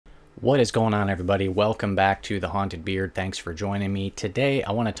What is going on, everybody? Welcome back to The Haunted Beard. Thanks for joining me. Today,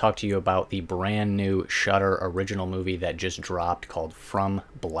 I want to talk to you about the brand new Shudder original movie that just dropped called From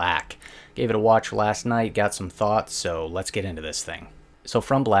Black. Gave it a watch last night, got some thoughts, so let's get into this thing. So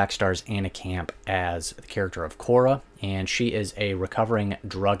From Black stars Anna Camp as the character of Cora, and she is a recovering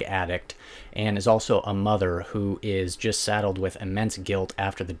drug addict and is also a mother who is just saddled with immense guilt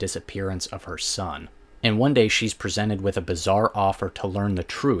after the disappearance of her son. And one day she's presented with a bizarre offer to learn the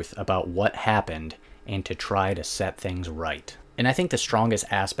truth about what happened and to try to set things right. And I think the strongest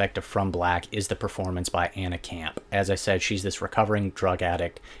aspect of From Black is the performance by Anna Camp. As I said, she's this recovering drug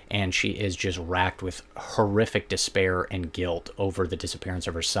addict, and she is just racked with horrific despair and guilt over the disappearance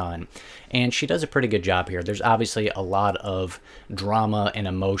of her son. And she does a pretty good job here. There's obviously a lot of drama and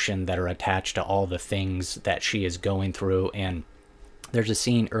emotion that are attached to all the things that she is going through, and there's a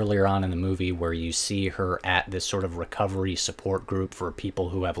scene earlier on in the movie where you see her at this sort of recovery support group for people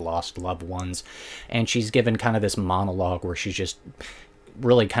who have lost loved ones. And she's given kind of this monologue where she's just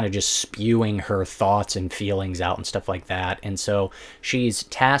really kind of just spewing her thoughts and feelings out and stuff like that. And so she's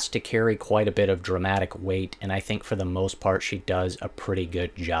tasked to carry quite a bit of dramatic weight, and I think for the most part she does a pretty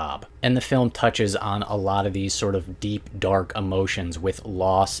good job. And the film touches on a lot of these sort of deep, dark emotions with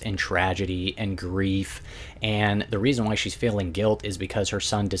loss and tragedy and grief. And the reason why she's feeling guilt is because her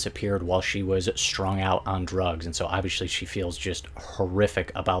son disappeared while she was strung out on drugs. And so obviously she feels just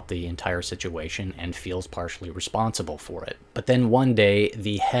horrific about the entire situation and feels partially responsible for it. But then one day,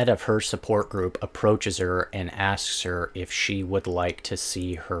 the head of her support group approaches her and asks her if she would like to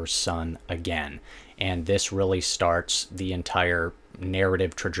see her son again. And this really starts the entire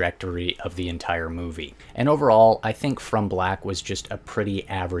narrative trajectory of the entire movie. And overall, I think From Black was just a pretty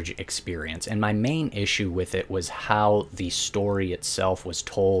average experience. And my main issue with it was how the story itself was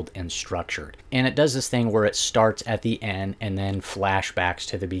told and structured. And it does this thing where it starts at the end and then flashbacks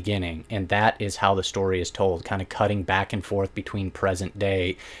to the beginning. And that is how the story is told, kind of cutting back and forth between present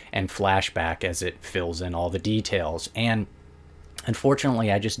day and flashback as it fills in all the details. And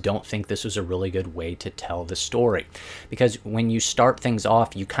unfortunately, I just don't think this was a really good way to tell the story, because when you start things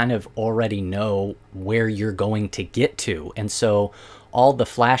off, you kind of already know where you're going to get to. And so all the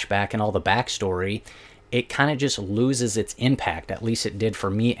flashback and all the backstory, it kind of just loses its impact. At least it did for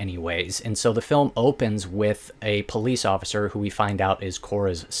me anyways. And so the film opens with a police officer who we find out is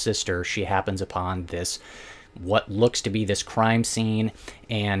Cora's sister. She happens upon this what looks to be this crime scene,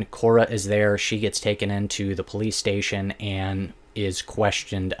 and Cora is there. She gets taken into the police station and is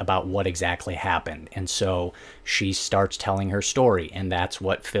questioned about what exactly happened. And so she starts telling her story, and that's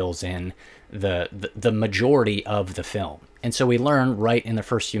what fills in the majority of the film. And so we learn right in the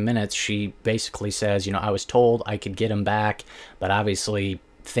first few minutes, she basically says, you know, I was told I could get him back, but obviously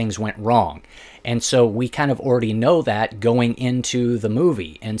things went wrong. And so we kind of already know that going into the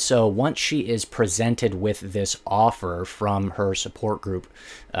movie. And so once she is presented with this offer from her support group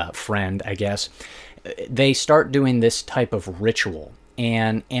friend, I guess, they start doing this type of ritual.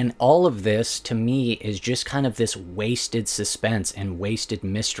 And all of this, to me, is just kind of this wasted suspense and wasted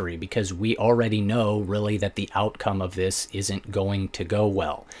mystery, because we already know, really, that the outcome of this isn't going to go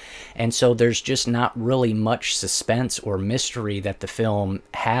well. And so there's just not really much suspense or mystery that the film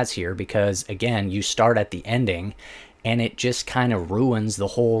has here, because, again, you start at the ending, and it just kind of ruins the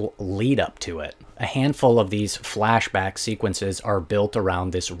whole lead up to it. A handful of these flashback sequences are built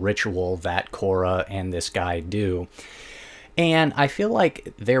around this ritual that Cora and this guy do. And I feel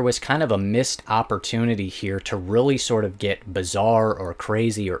like there was kind of a missed opportunity here to really sort of get bizarre or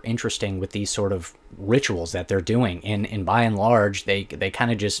crazy or interesting with these sort of rituals that they're doing. And by and large, they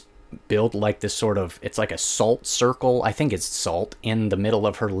kind of just build like this sort of, it's like a salt circle, I think it's salt, in the middle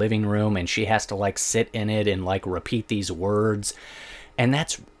of her living room, and she has to like sit in it and like repeat these words. And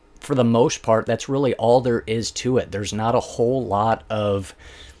that's, for the most part, that's really all there is to it. There's not a whole lot of,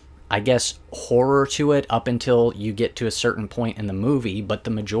 I guess, horror to it up until you get to a certain point in the movie, but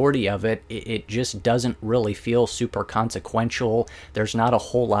the majority of it, it just doesn't really feel super consequential. There's not a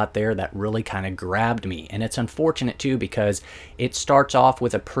whole lot there that really kind of grabbed me. And it's unfortunate too, because it starts off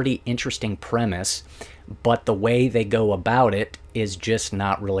with a pretty interesting premise, but the way they go about it is just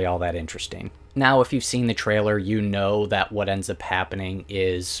not really all that interesting. Now, if you've seen the trailer, you know that what ends up happening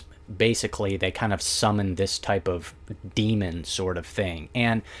is basically they kind of summon this type of demon sort of thing.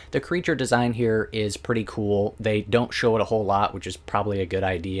 And the creature design here is pretty cool. They don't show it a whole lot, which is probably a good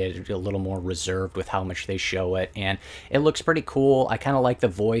idea. They're a little more reserved with how much they show it. And it looks pretty cool. I kind of like the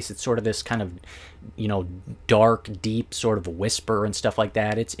voice. It's sort of this kind of, you know, dark, deep sort of whisper and stuff like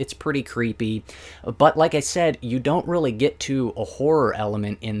that. It's pretty creepy. But like I said, you don't really get to a horror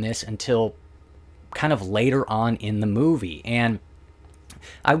element in this until kind of later on in the movie. And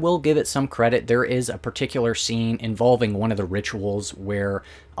I will give it some credit. There is a particular scene involving one of the rituals where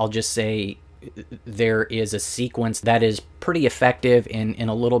I'll just say there is a sequence that is pretty effective and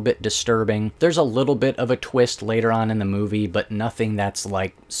a little bit disturbing. There's a little bit of a twist later on in the movie, but nothing that's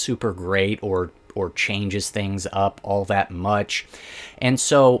like super great or changes things up all that much. And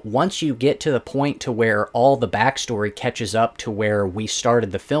so once you get to the point to where all the backstory catches up to where we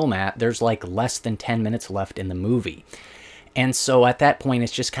started the film at, there's like less than 10 minutes left in the movie. And so at that point,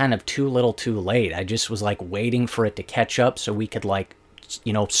 it's just kind of too little too late. I just was like waiting for it to catch up so we could like,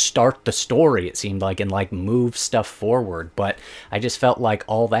 you know, start the story, it seemed like, and like move stuff forward. But I just felt like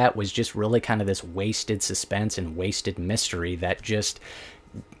all that was just really kind of this wasted suspense and wasted mystery that just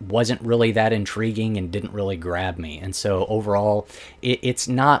wasn't really that intriguing and didn't really grab me. And so overall, it's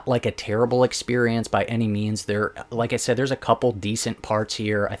not like a terrible experience by any means. There, like I said, there's a couple decent parts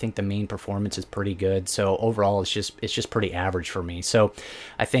here. I think the main performance is pretty good. So overall, it's just pretty average for me. So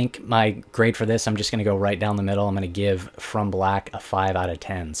I think my grade for this, I'm just going to go right down the middle. I'm going to give From Black a 5 out of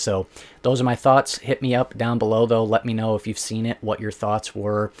 10. So those are my thoughts. Hit me up down below, though. Let me know if you've seen it, what your thoughts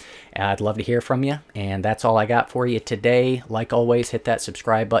were. I'd love to hear from you. And that's all I got for you today. Like always, hit that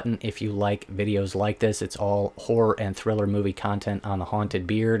subscribe button if you like videos like this. It's all horror and thriller movie content on The Haunted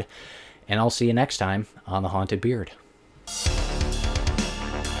Beard. And I'll see you next time on The Haunted Beard.